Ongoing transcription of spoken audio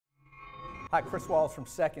Hi, Chris Wallace from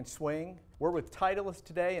Second Swing. We're with Titleist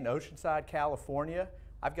today in Oceanside, California.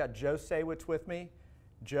 I've got Joe Saywitz with me.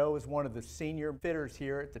 Joe is one of the senior fitters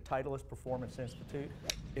here at the Titleist Performance Institute.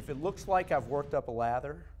 If it looks like I've worked up a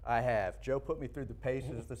lather, I have. Joe put me through the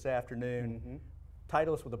paces this afternoon.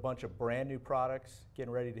 Titleist with a bunch of brand new products,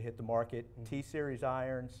 getting ready to hit the market. T-Series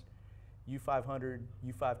irons, U-500,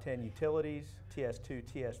 U-510 utilities, TS2,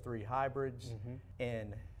 TS3 hybrids,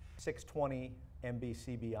 and 620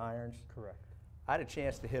 MBCB irons. Correct. I had a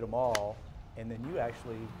chance to hit them all, and then you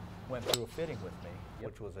actually went through a fitting with me,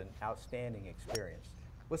 which was an outstanding experience.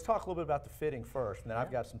 Let's talk a little bit about the fitting first, and then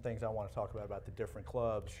I've got some things I want to talk about the different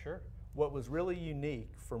clubs. Sure. What was really unique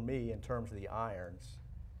for me in terms of the irons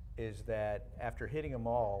is that after hitting them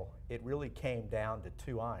all, it really came down to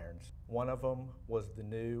two irons. One of them was the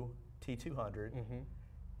new T200,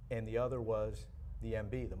 and the other was the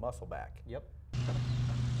MB, the muscleback. Yep.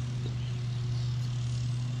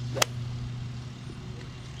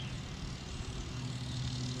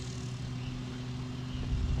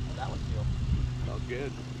 That one feels. Felt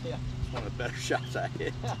good. Yeah. It's one of the better shots I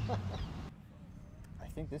hit. I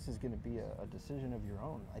think this is going to be a decision of your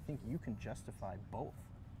own. I think you can justify both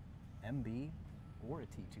MB or a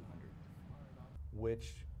T200.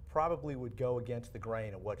 Which probably would go against the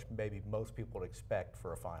grain of what maybe most people would expect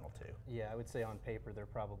for a Final Two. Yeah, I would say on paper they're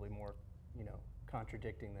probably more,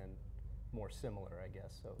 contradicting than more similar, I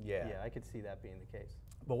guess. So yeah, I could see that being the case.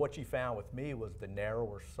 But what you found with me was the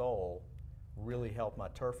narrower sole really helped my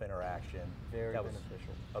turf interaction. Very that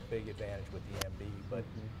beneficial. Was a big advantage with the MB, but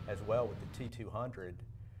as well with the T200,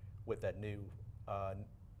 with that new,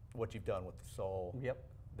 what you've done with the sole. Yep.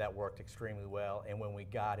 That worked extremely well. And when we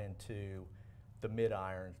got into the mid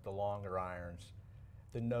irons, the longer irons,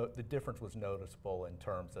 the difference was noticeable in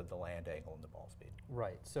terms of the land angle and the ball speed.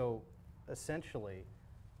 Right. So essentially,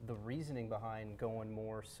 the reasoning behind going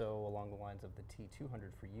more so along the lines of the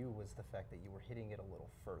T200 for you was the fact that you were hitting it a little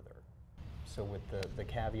further. So with the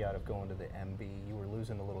caveat of going to the MB, you were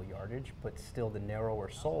losing a little yardage, but still the narrower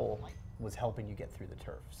sole was helping you get through the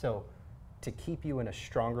turf. So to keep you in a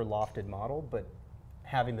stronger lofted model, but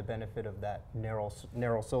having the benefit of that narrow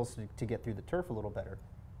sole to get through the turf a little better,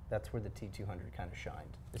 that's where the T200 kind of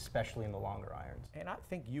shined, especially in the longer irons. And I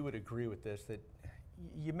think you would agree with this, that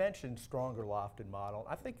you mentioned stronger lofted model.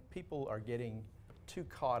 I think people are getting too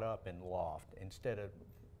caught up in loft instead of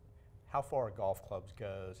how far a golf club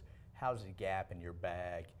goes, how's the gap in your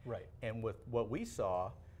bag. Right. And with what we saw,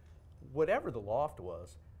 whatever the loft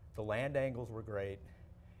was, the land angles were great.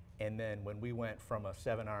 And then when we went from a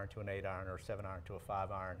 7-iron to an 8-iron or 7-iron to a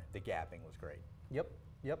 5-iron, the gapping was great. Yep.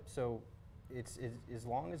 So it's as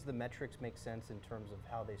long as the metrics make sense in terms of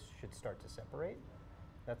how they should start to separate,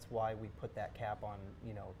 that's why we put that cap on,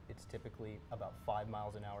 it's typically about 5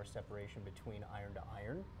 miles an hour separation between iron to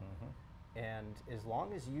iron. And as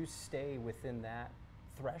long as you stay within that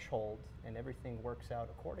threshold and everything works out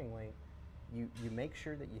accordingly, you make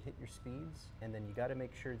sure that you hit your speeds, and then you got to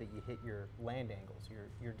make sure that you hit your land angles,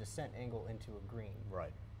 your descent angle into a green.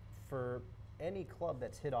 Right. For any club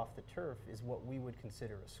that's hit off the turf is what we would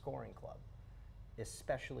consider a scoring club,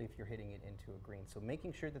 especially if you're hitting it into a green. So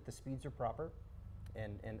making sure that the speeds are proper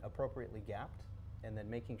and appropriately gapped, and then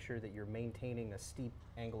making sure that you're maintaining a steep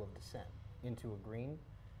angle of descent into a green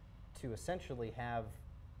to essentially have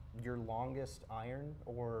your longest iron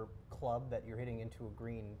or club that you're hitting into a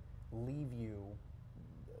green leave you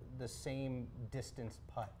the same distance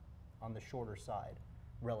putt on the shorter side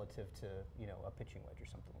relative to a pitching wedge or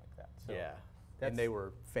something like that. So yeah, and they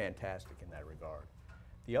were fantastic in that regard.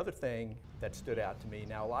 The other thing that stood out to me,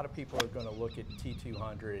 now a lot of people are going to look at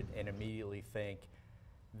T200 and immediately think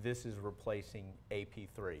this is replacing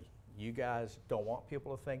AP3. You guys don't want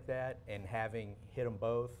people to think that, and having hit them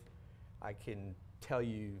both, I can tell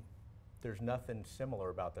you there's nothing similar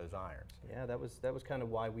about those irons. Yeah, that was kind of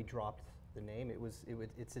why we dropped the name.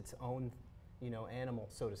 It's its own, animal,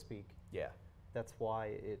 so to speak. Yeah. That's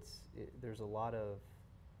why there's a lot of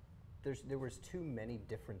there was too many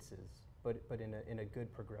differences, but in a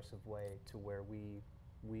good progressive way to where we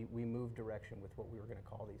moved direction with what we were going to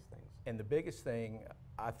call these things. And the biggest thing,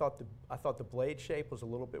 I thought the blade shape was a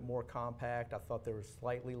little bit more compact. I thought there was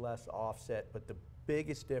slightly less offset, but the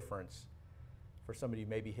biggest difference for somebody who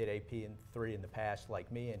maybe hit AP3 in the past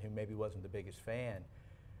like me and who maybe wasn't the biggest fan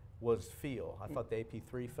was feel. I thought the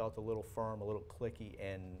AP3 felt a little firm, a little clicky,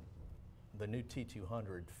 and the new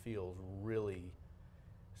T200 feels really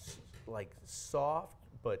like soft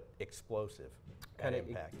but explosive at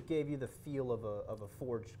impact. It gave you the feel of a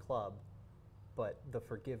forged club, but the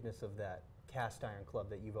forgiveness of that cast iron club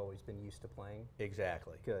that you've always been used to playing.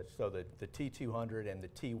 Exactly. Good. So the T200 and the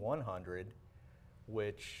T100,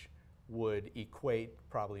 which would equate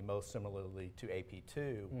probably most similarly to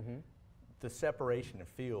AP2, the separation and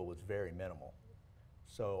feel was very minimal.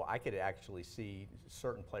 So I could actually see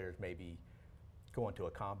certain players maybe going to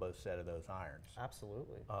a combo set of those irons.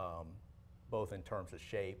 Absolutely. Both in terms of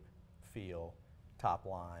shape, feel, top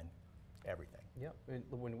line, everything. Yep.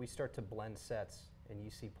 When we start to blend sets and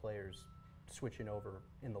you see players switching over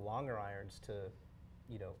in the longer irons to,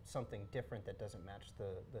 you know, something different that doesn't match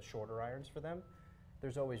the shorter irons for them,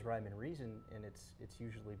 there's always rhyme and reason, and it's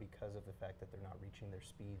usually because of the fact that they're not reaching their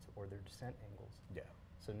speeds or their descent angles. Yeah.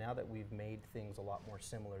 So now that we've made things a lot more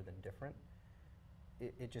similar than different,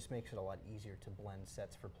 it just makes it a lot easier to blend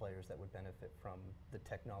sets for players that would benefit from the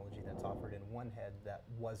technology that's offered in one head that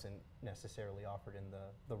wasn't necessarily offered in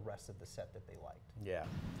the rest of the set that they liked. Yeah,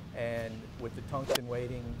 and with the tungsten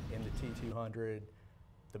weighting in the T200,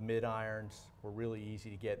 the mid irons were really easy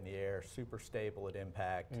to get in the air, super stable at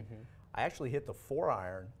impact. I actually hit the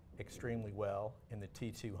 4-iron extremely well in the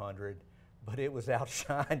T200, but it was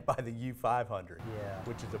outshined by the U-500,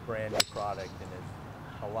 which is a brand new product, and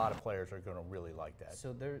a lot of players are going to really like that.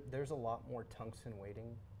 So there's a lot more tungsten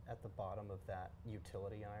weighting at the bottom of that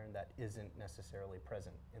utility iron that isn't necessarily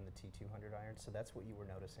present in the T200 iron. So that's what you were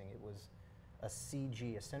noticing. It was a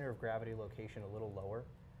CG, a center of gravity location, a little lower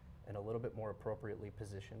and a little bit more appropriately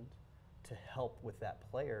positioned to help with that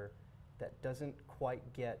player that doesn't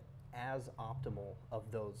quite get as optimal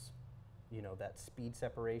of those, you know, that speed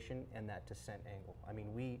separation and that descent angle. I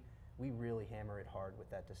mean, we really hammer it hard with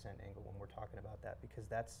that descent angle when we're talking about that, because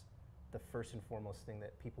that's the first and foremost thing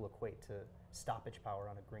that people equate to stoppage power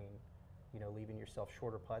on a green. You know, leaving yourself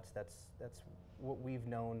shorter putts, that's what we've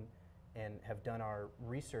known and have done our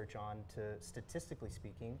research on to, statistically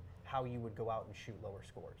speaking, how you would go out and shoot lower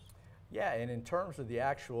scores. Yeah, and in terms of the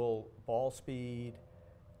actual ball speed,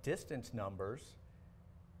 distance numbers,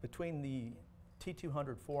 between the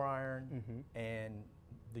T200 4-iron and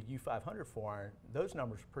the U-500 4-iron, those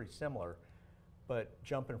numbers are pretty similar, but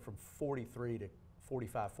jumping from 43 to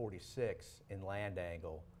 45, 46 in land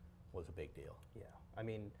angle was a big deal. Yeah, I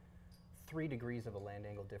mean, 3 degrees of a land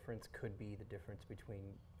angle difference could be the difference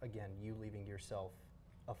between, again, you leaving yourself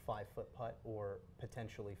a 5-foot putt or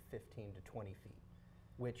potentially 15 to 20 feet,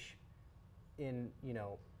 which in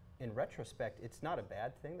retrospect, it's not a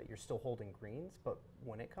bad thing that you're still holding greens, but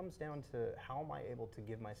when it comes down to how am I able to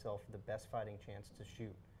give myself the best fighting chance to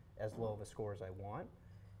shoot as low of a score as I want,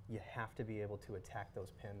 you have to be able to attack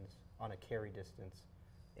those pins on a carry distance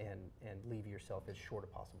and leave yourself as short a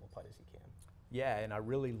possible putt as you can. Yeah, and I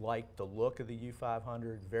really liked the look of the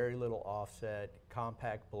U-500, very little offset,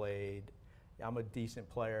 compact blade. I'm a decent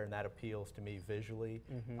player and that appeals to me visually.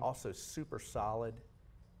 Also super solid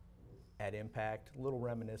at impact, a little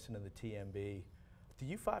reminiscent of the TMB. The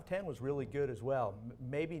U-510 was really good as well.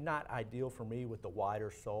 Maybe not ideal for me with the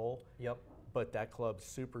wider sole, but that club's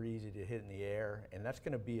super easy to hit in the air, and that's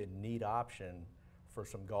going to be a neat option for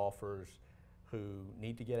some golfers who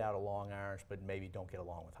need to get out of long irons but maybe don't get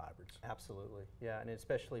along with hybrids. Absolutely, yeah, and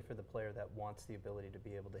especially for the player that wants the ability to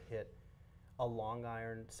be able to hit a long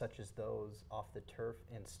iron such as those off the turf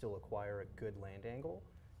and still acquire a good land angle,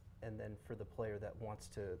 and then for the player that wants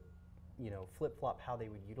to, you know, flip-flop how they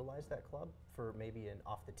would utilize that club for maybe an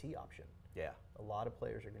off-the-tee option. Yeah. A lot of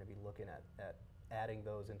players are going to be looking at adding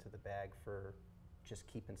those into the bag for just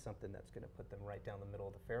keeping something that's going to put them right down the middle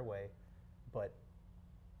of the fairway, but,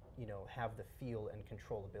 you know, have the feel and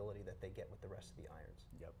controllability that they get with the rest of the irons.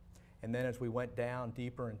 Yep. And then as we went down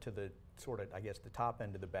deeper into the sort of, I guess, the top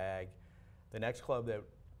end of the bag, the next club that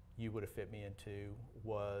you would have fit me into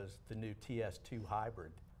was the new TS2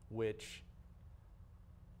 hybrid, which,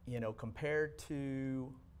 you know, compared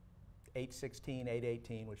to 816,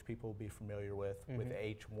 818, which people will be familiar with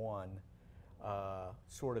H1,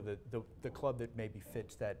 sort of the club that maybe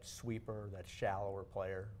fits that sweeper, that shallower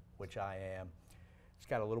player, which I am. It's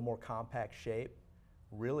got a little more compact shape,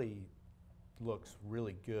 really looks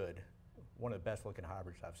really good. One of the best looking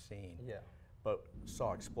hybrids I've seen. Yeah. But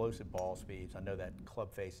saw explosive ball speeds. I know that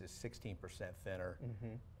club face is 16% thinner,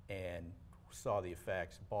 and saw the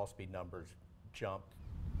effects. Ball speed numbers jumped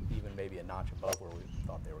even maybe a notch above where we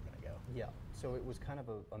thought they were going to go. Yeah, so it was kind of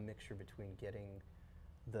a mixture between getting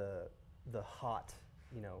the hot,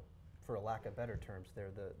 you know, for a lack of better terms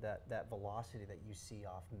there, that velocity that you see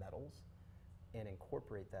off metals, and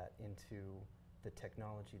incorporate that into the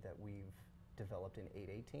technology that we've developed in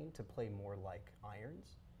 818 to play more like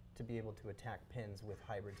irons, to be able to attack pins with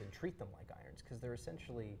hybrids and treat them like irons, because they're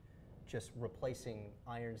essentially just replacing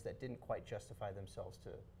irons that didn't quite justify themselves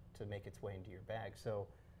to make its way into your bag. So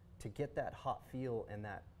to get that hot feel and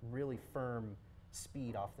that really firm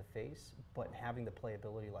speed off the face, but having the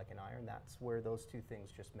playability like an iron, that's where those two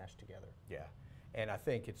things just mesh together. Yeah, and I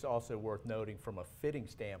think it's also worth noting from a fitting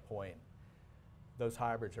standpoint, those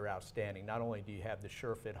hybrids are outstanding. Not only do you have the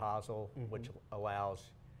SureFit hosel, which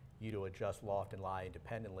allows you to adjust loft and lie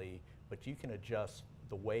independently, but you can adjust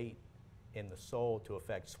the weight in the sole to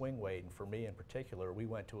affect swing weight. And for me in particular, we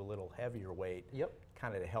went to a little heavier weight,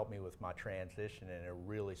 kind of to help me with my transition, and it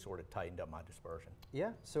really sort of tightened up my dispersion.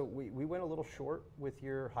 Yeah, so we went a little short with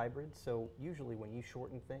your hybrid. So usually when you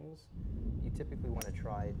shorten things, you typically want to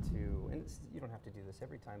try to, and you don't have to do this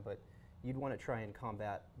every time, but you'd want to try and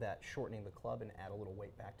combat that shortening the club and add a little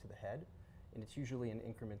weight back to the head. And it's usually in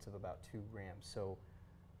increments of about 2 grams. So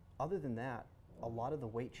other than that, a lot of the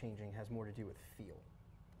weight changing has more to do with feel.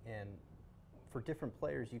 And for different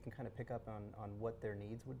players, you can kind of pick up on what their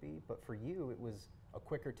needs would be. But for you, it was a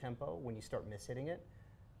quicker tempo when you start mishitting it.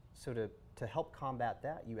 So to help combat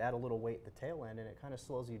that, you add a little weight at the tail end, and it kind of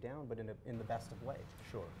slows you down, but in the best of ways.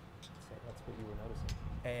 Sure. So that's what you were noticing.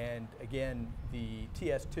 And again, the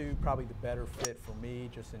TS2, probably the better fit for me,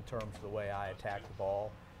 just in terms of the way I attack the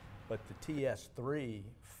ball. But the TS3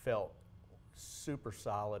 felt super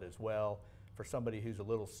solid as well. For somebody who's a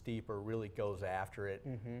little steeper, really goes after it,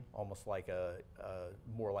 almost like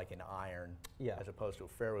more like an iron, as opposed to a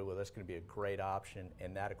fairway. Well, that's going to be a great option,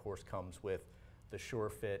 and that of course comes with the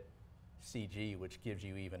SureFit CG, which gives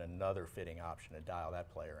you even another fitting option to dial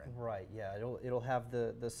that player in. Right. Yeah. It'll have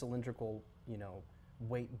the cylindrical,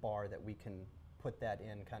 weight bar that we can put that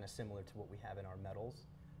in, kind of similar to what we have in our metals.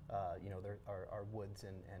 There are our woods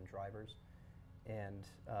and drivers, and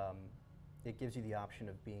it gives you the option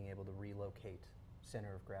of being able to relocate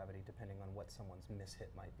center of gravity depending on what someone's mishit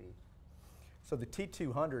might be. So the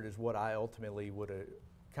T200 is what I ultimately would have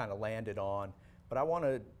kind of landed on, but I want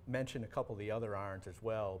to mention a couple of the other irons as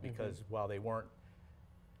well, because while they weren't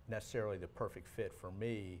necessarily the perfect fit for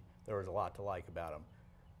me, there was a lot to like about them.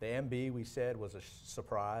 The MB, we said, was a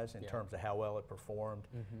surprise in terms of how well it performed.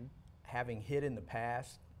 Having hit in the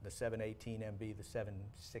past, the 718 MB, the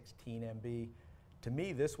 716 MB, to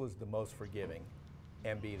me, this was the most forgiving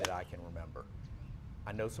MB that I can remember.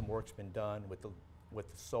 I know some work's been done with the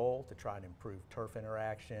sole to try and improve turf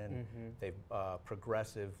interaction. They've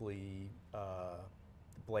progressively, the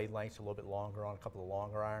blade length's a little bit longer on a couple of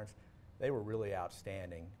longer irons. They were really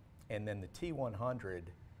outstanding. And then the T100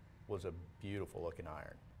 was a beautiful looking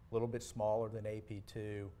iron. A little bit smaller than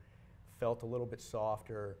AP2, felt a little bit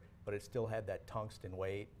softer, but it still had that tungsten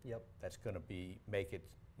weight. That's going to make it,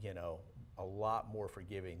 a lot more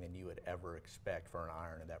forgiving than you would ever expect for an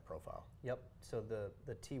iron of that profile. So the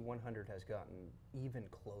T100 has gotten even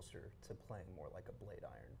closer to playing more like a blade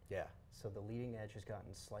iron. So the leading edge has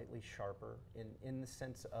gotten slightly sharper in the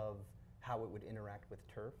sense of how it would interact with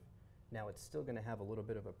turf. Now it's still going to have a little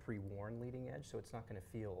bit of a pre-worn leading edge, so it's not going to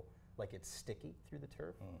feel like it's sticky through the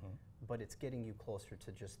turf, but it's getting you closer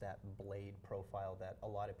to just that blade profile that a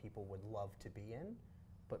lot of people would love to be in,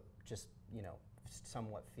 but just,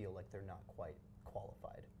 somewhat feel like they're not quite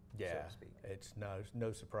qualified, so to speak. It's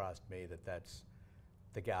no surprise to me that that's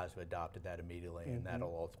the guys who adopted that immediately, and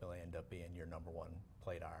that'll ultimately end up being your #1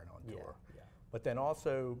 plate iron on tour. But then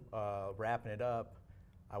also, wrapping it up,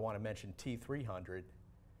 I want to mention T300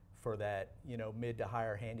 for that, mid to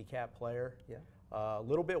higher handicap player. A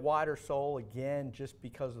little bit wider sole, again, just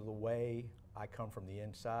because of the way I come from the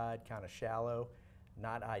inside, kind of shallow,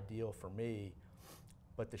 not ideal for me.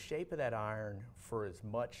 But the shape of that iron, for as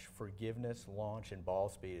much forgiveness, launch, and ball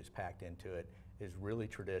speed is packed into it, is really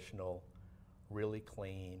traditional, really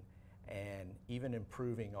clean, and even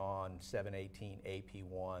improving on 718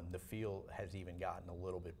 AP1, the feel has even gotten a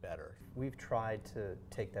little bit better. We've tried to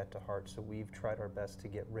take that to heart, so we've tried our best to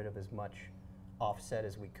get rid of as much offset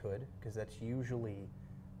as we could, because that's usually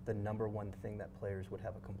the #1 thing that players would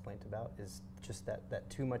have a complaint about, is just that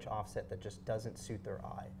too much offset that just doesn't suit their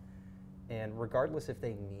eye. And regardless if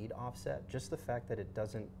they need offset, just the fact that it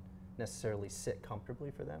doesn't necessarily sit comfortably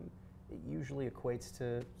for them, it usually equates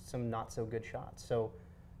to some not so good shots. So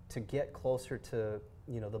to get closer to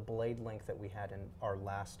the blade length that we had in our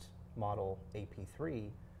last model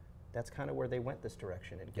AP3, that's kind of where they went this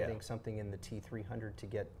direction, and getting something in the T300 to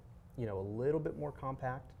get a little bit more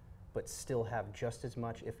compact, but still have just as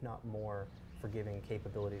much, if not more, forgiving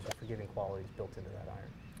capabilities or forgiving qualities built into that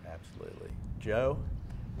iron. Absolutely. Joe,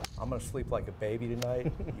 I'm going to sleep like a baby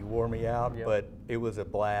tonight. You wore me out, but it was a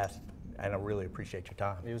blast, and I really appreciate your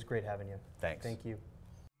time. It was great having you. Thanks. Thank you.